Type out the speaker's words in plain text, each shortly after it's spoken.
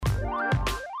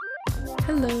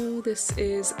Hello, this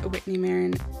is Whitney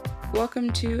Marin.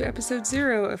 Welcome to episode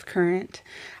 0 of Current.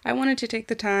 I wanted to take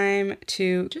the time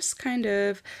to just kind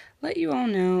of let you all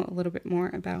know a little bit more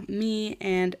about me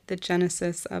and the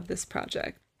genesis of this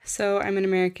project. So I'm an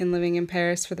American living in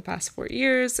Paris for the past 4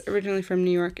 years, originally from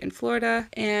New York and Florida,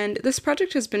 and this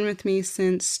project has been with me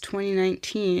since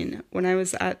 2019 when I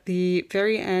was at the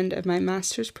very end of my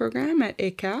master's program at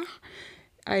ECAR.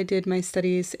 I did my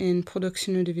studies in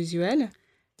Production Audiovisuelle.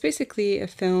 It's basically a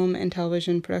film and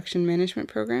television production management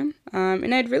program,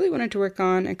 and I'd really wanted to work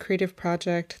on a creative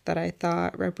project that I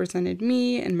thought represented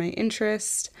me and my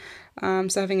interest. So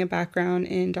having a background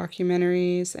in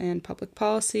documentaries and public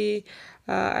policy,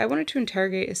 I wanted to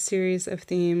interrogate a series of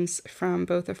themes from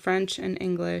both a French and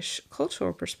English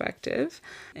cultural perspective.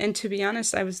 And to be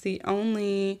honest, I was the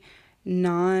only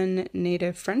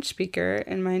non-native French speaker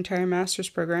in my entire master's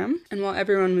program. And while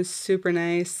everyone was super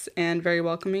nice and very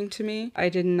welcoming to me, I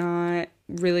did not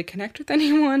really connect with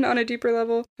anyone on a deeper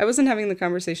level. I wasn't having the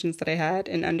conversations that I had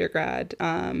in undergrad.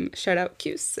 Shout out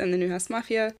Cuse and the Newhouse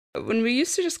Mafia. When we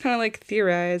used to just kind of like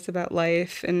theorize about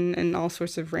life and all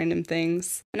sorts of random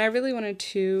things. And I really wanted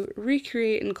to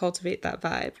recreate and cultivate that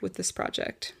vibe with this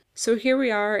project. So here we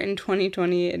are in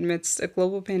 2020 amidst a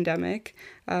global pandemic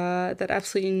that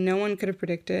absolutely no one could have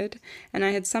predicted, and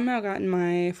I had somehow gotten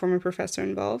my former professor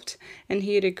involved, and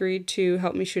he had agreed to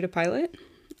help me shoot a pilot.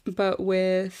 But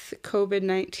with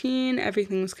COVID-19,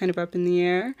 everything was kind of up in the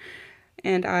air,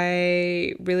 and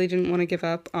I really didn't want to give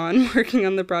up on working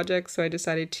on the project, so I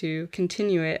decided to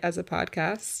continue it as a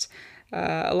podcast.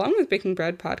 Along with Baking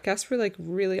Bread, podcasts were like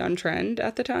really on trend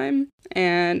at the time.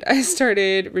 And I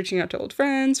started reaching out to old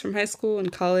friends from high school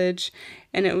and college.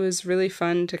 And it was really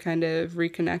fun to kind of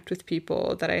reconnect with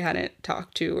people that I hadn't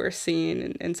talked to or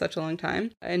seen in such a long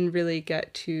time. And really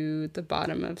get to the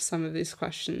bottom of some of these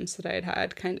questions that I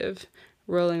had kind of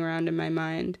rolling around in my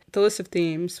mind. The list of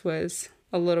themes was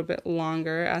a little bit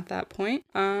longer at that point.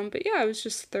 But yeah, I was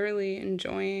just thoroughly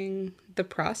enjoying the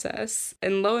process.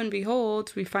 And lo and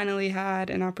behold, we finally had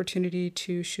an opportunity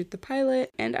to shoot the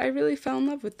pilot. And I really fell in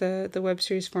love with the web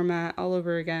series format all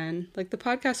over again. Like, the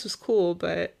podcast was cool,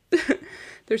 but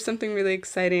there's something really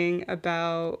exciting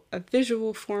about a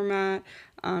visual format.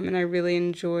 And I really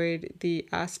enjoyed the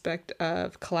aspect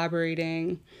of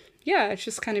collaborating. Yeah, it's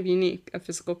just kind of unique, a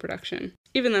physical production.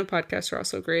 Even though podcasts are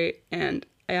also great, and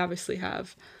I obviously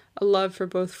have a love for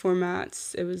both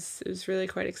formats. It was really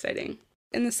quite exciting.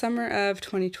 In the summer of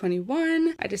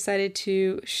 2021, I decided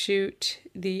to shoot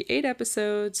the 8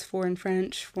 episodes, 4 in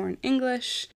French, 4 in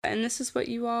English, and this is what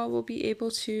you all will be able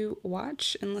to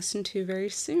watch and listen to very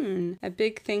soon. A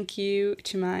big thank you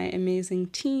to my amazing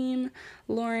team,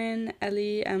 Lauren,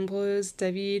 Ellie, Ambrose,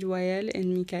 David, Wael,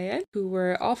 and Mikael, who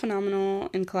were all phenomenal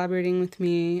in collaborating with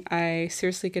me. I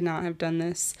seriously could not have done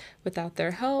this without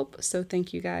their help, so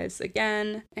thank you guys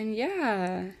again. And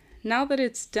yeah, now that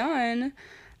it's done,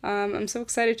 I'm so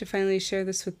excited to finally share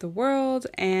this with the world,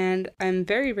 and I'm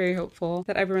very, very hopeful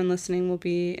that everyone listening will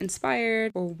be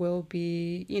inspired or will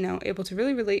be, able to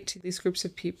really relate to these groups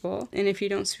of people. And if you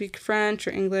don't speak French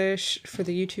or English, for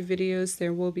the YouTube videos,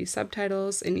 there will be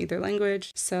subtitles in either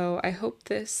language. So I hope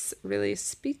this really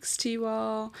speaks to you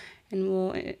all and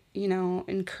will,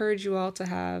 encourage you all to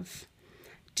have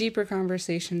deeper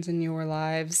conversations in your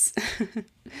lives.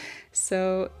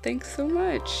 So thanks so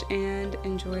much and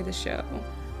enjoy the show.